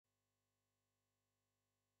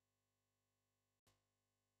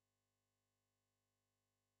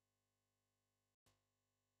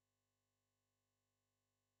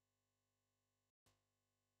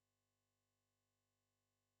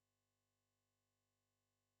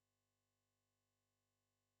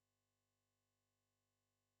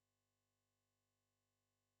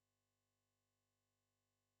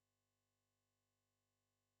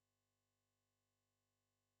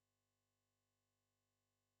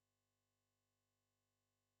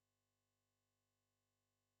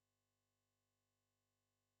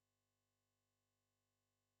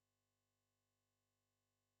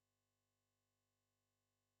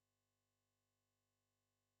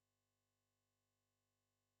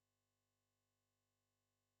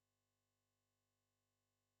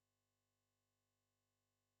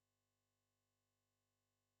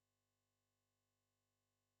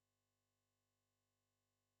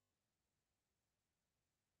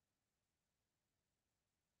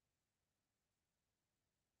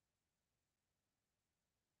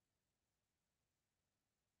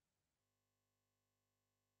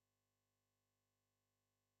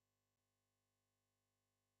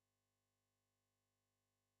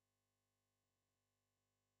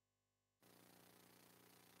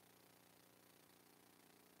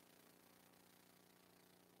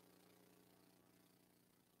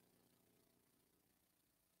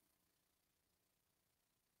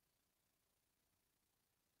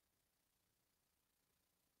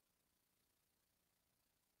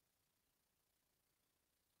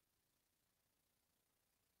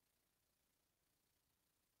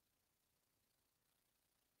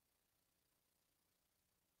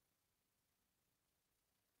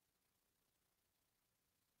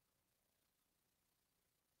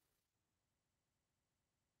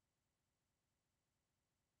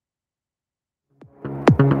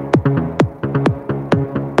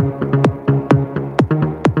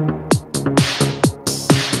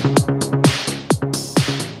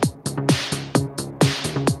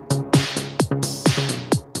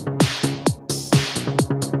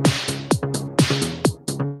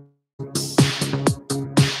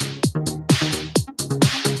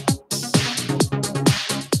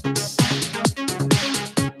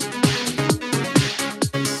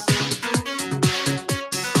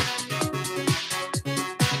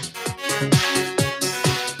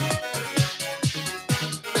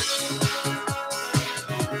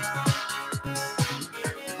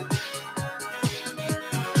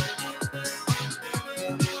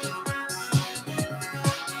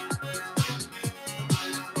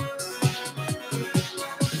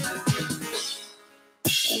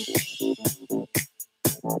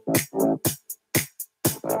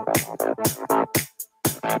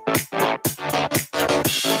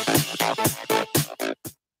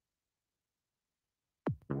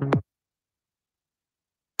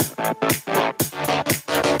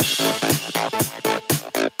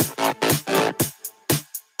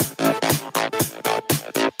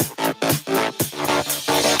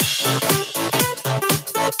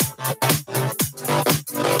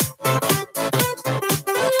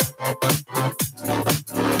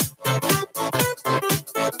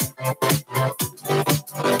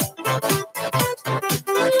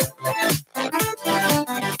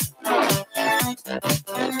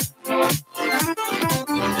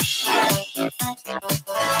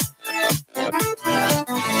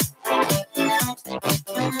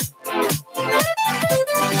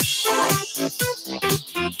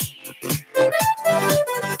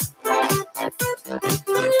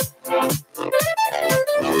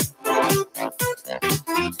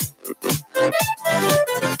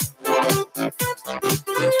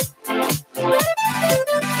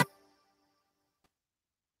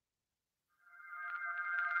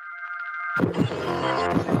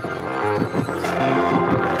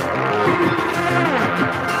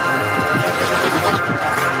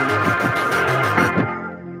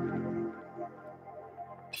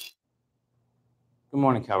Good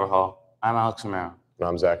morning, Calvert Hall. I'm Alex Romero. And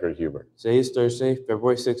I'm Zachary Huber. Today is Thursday,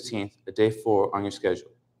 February 16th, a day 4 on your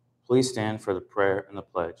schedule. Please stand for the prayer and the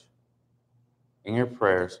pledge. In your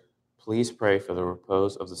prayers, please pray for the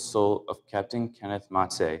repose of the soul of Captain Kenneth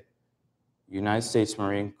Mate, United States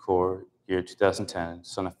Marine Corps, year 2010,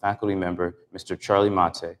 son of faculty member Mr. Charlie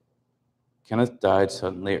Mate. Kenneth died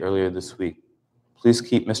suddenly earlier this week. Please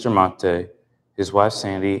keep Mr. Mate, his wife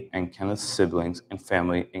Sandy, and Kenneth's siblings and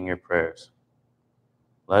family in your prayers.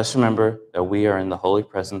 Let us remember that we are in the holy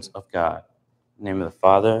presence of God. In the name of the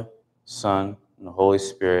Father, Son, and the Holy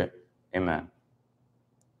Spirit, amen.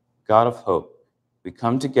 God of hope, we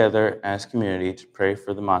come together as community to pray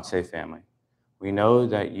for the Mate family. We know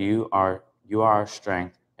that you are our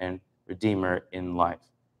strength and Redeemer in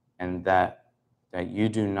life, and that you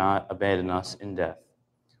do not abandon us in death.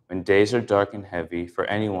 When days are dark and heavy for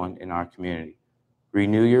anyone in our community,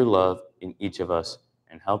 renew your love in each of us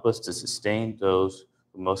and help us to sustain those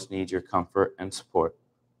who most need your comfort and support.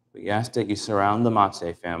 We ask that you surround the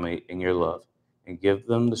Mate family in your love and give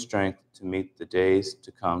them the strength to meet the days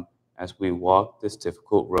to come as we walk this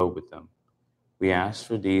difficult road with them. We ask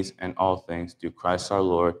for these and all things through Christ our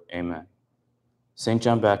Lord. Amen. St.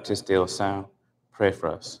 John Baptist de la Salle, pray for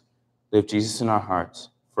us. Live Jesus in our hearts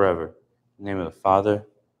forever. In the name of the Father,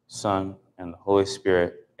 Son, and the Holy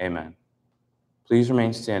Spirit. Amen. Please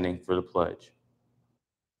remain standing for the pledge.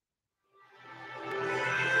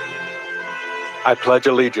 I pledge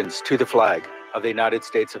allegiance to the flag of the United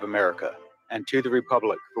States of America and to the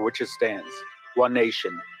republic for which it stands, one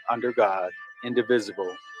nation, under God,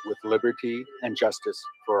 indivisible, with liberty and justice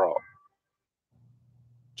for all.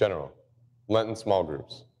 General, Lenten small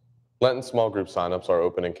groups. Lenten small group signups are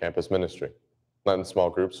open in campus ministry. Lenten small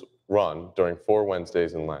groups run during 4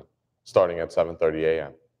 Wednesdays in Lent, starting at 7:30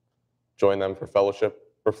 a.m. Join them for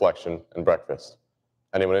fellowship, reflection, and breakfast.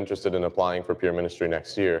 Anyone interested in applying for peer ministry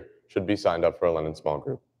next year should be signed up for a Lenten small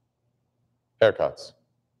group. Haircuts.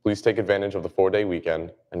 Please take advantage of the 4-day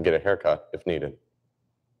weekend and get a haircut if needed.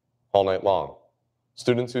 All night long.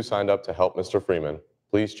 Students who signed up to help Mr. Freeman,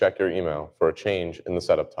 please check your email for a change in the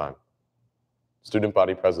setup time. Student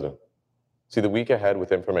Body President. See the week ahead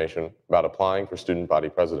with information about applying for Student Body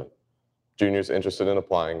President. Juniors interested in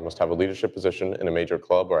applying must have a leadership position in a major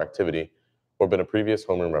club or activity or been a previous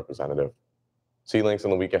homeroom representative. See links in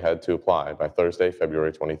the week ahead to apply by Thursday,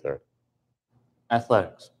 February 23rd.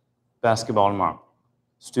 Athletics. Basketball tomorrow.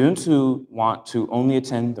 Students who want to only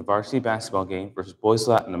attend the varsity basketball game versus Boys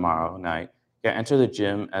Latin tomorrow night can enter the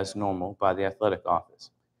gym as normal by the athletic office.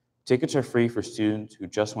 Tickets are free for students who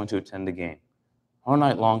just want to attend the game. All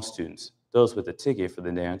night long students, those with a ticket for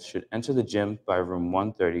the dance, should enter the gym by room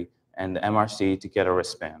 130 and the MRC to get a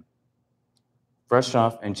wristband. Fresh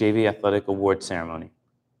Off and JV Athletic Award Ceremony.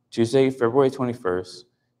 Tuesday, February 21st.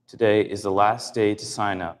 Today is the last day to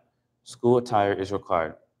sign up. School attire is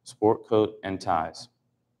required, sport coat and ties.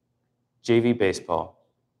 JV Baseball.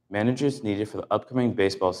 Managers needed for the upcoming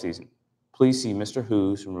baseball season. Please see Mr.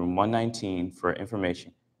 Who's in room 119 for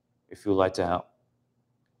information if you would like to help.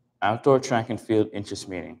 Outdoor track and field interest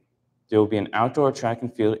meeting. There will be an outdoor track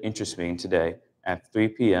and field interest meeting today at 3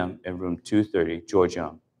 p.m. in room 230, George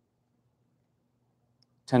Young.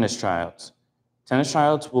 Tennis tryouts. Tennis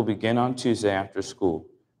tryouts will begin on Tuesday after school.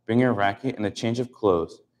 Bring your racket and a change of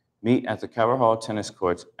clothes. Meet at the Calvert Hall tennis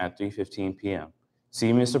courts at 3:15 p.m.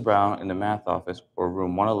 See Mr. Brown in the math office or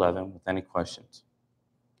room 111 with any questions.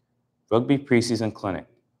 Rugby preseason clinic.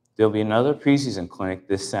 There will be another preseason clinic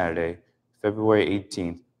this Saturday, February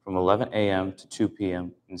 18th, from 11 a.m. to 2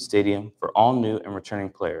 p.m. in the stadium for all new and returning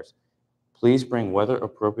players. Please bring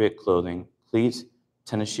weather-appropriate clothing, cleats,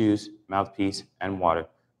 tennis shoes, mouthpiece, and water.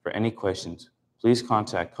 For any questions, please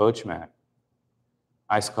contact Coach Matt.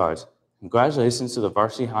 Ice Cards. Congratulations to the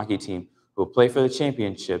varsity hockey team who will play for the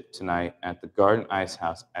championship tonight at the Garden Ice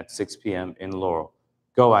House at 6 p.m. in Laurel.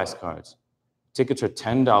 Go Ice Cards. Tickets are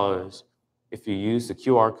 $10 if you use the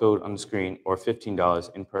QR code on the screen or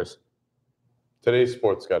 $15 in person. Today's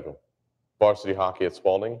sports schedule. Varsity hockey at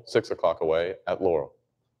Spalding, 6 o'clock away at Laurel.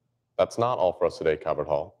 That's not all for us today, Calvert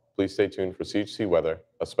Hall. Please stay tuned for CHC weather,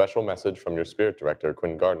 a special message from your spirit director,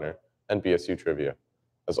 Quinn Gardner, and BSU trivia.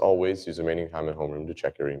 As always, use the remaining time in homeroom to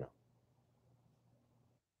check your email.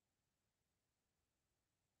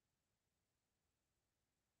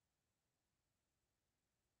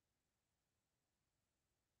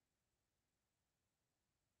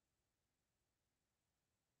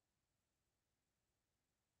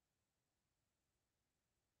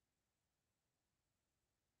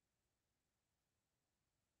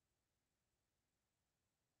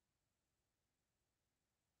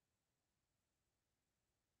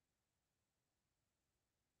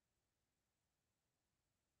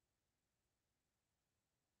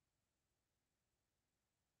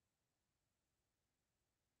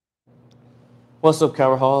 What's up,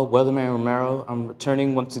 Calvert Hall? Weatherman Romero. I'm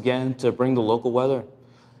returning once again to bring the local weather.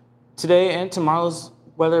 Today and tomorrow's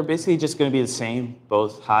weather basically just going to be the same,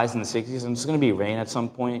 both highs in the 60s, and it's going to be rain at some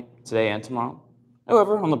point today and tomorrow.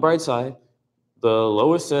 However, on the bright side, the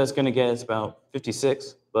lowest that it's going to get is about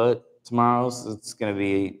 56, but tomorrow's it's going to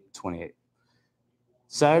be 28.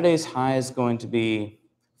 Saturday's high is going to be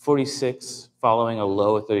 46, following a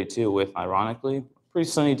low of 32 with, ironically, a pretty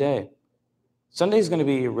sunny day. Sunday is going to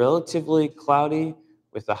be relatively cloudy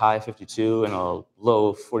with a high of 52 and a low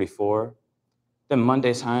of 44. Then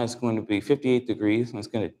Monday's high is going to be 58 degrees, and it's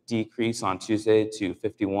going to decrease on Tuesday to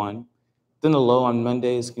 51. Then the low on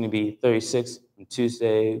Monday is going to be 36, and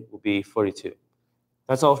Tuesday will be 42.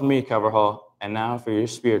 That's all from me, Calvert Hall. And now for your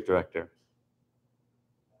spirit director.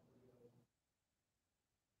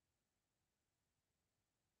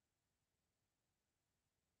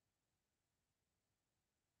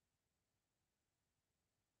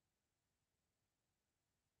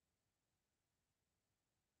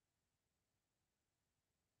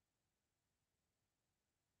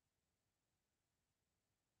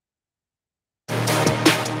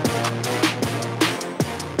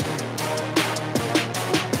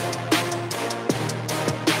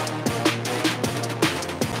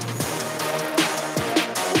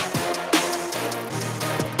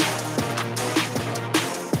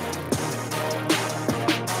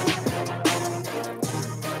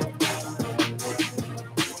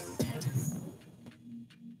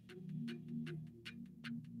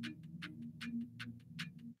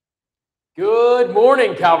 Good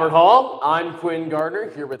morning, Calvert Hall. I'm Quinn Gardner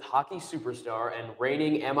here with hockey superstar and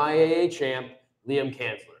reigning MIAA champ, Liam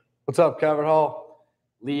Kanzler. What's up, Calvert Hall?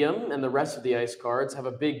 Liam and the rest of the Ice Cards have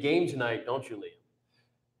a big game tonight, don't you, Liam?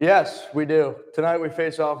 Yes, we do. Tonight we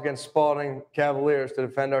face off against Spalding Cavaliers to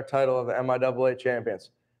defend our title of the MIAA champions.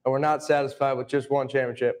 And we're not satisfied with just one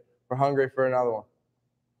championship. We're hungry for another one.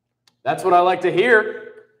 That's what I like to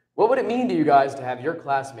hear. What would it mean to you guys to have your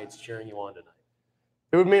classmates cheering you on tonight?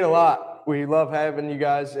 It would mean a lot. We love having you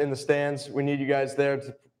guys in the stands. We need you guys there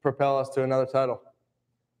to propel us to another title.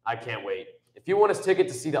 I can't wait. If you want a ticket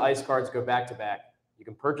to see the Ice Cards go back-to-back, you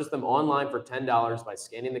can purchase them online for $10 by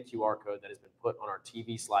scanning the QR code that has been put on our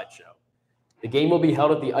TV slideshow. The game will be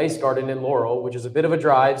held at the Ice Garden in Laurel, which is a bit of a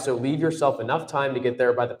drive, so leave yourself enough time to get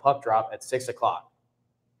there by the puck drop at 6 o'clock.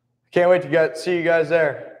 Can't wait to see you guys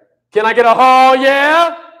there. Can I get a oh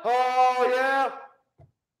yeah? Oh, yeah!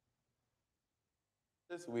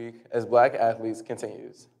 This week, as Black athletes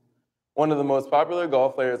continues. One of the most popular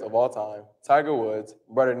golf players of all time, Tiger Woods,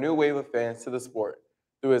 brought a new wave of fans to the sport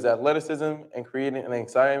through his athleticism and creating an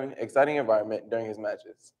exciting environment during his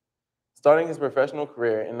matches. Starting his professional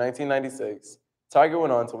career in 1996, Tiger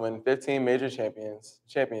went on to win 15 major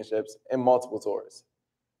championships and multiple tours.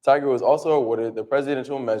 Tiger was also awarded the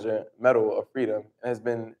Presidential Medal of Freedom and has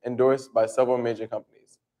been endorsed by several major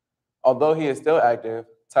companies. Although he is still active,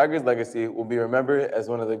 Tiger's legacy will be remembered as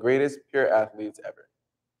one of the greatest pure athletes ever.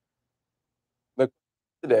 The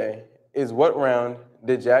question today is, what round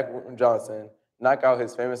did Jack Johnson knock out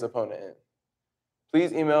his famous opponent in?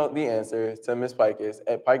 Please email the answer to Ms. Pikus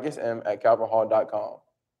at pikism@calverthall.com.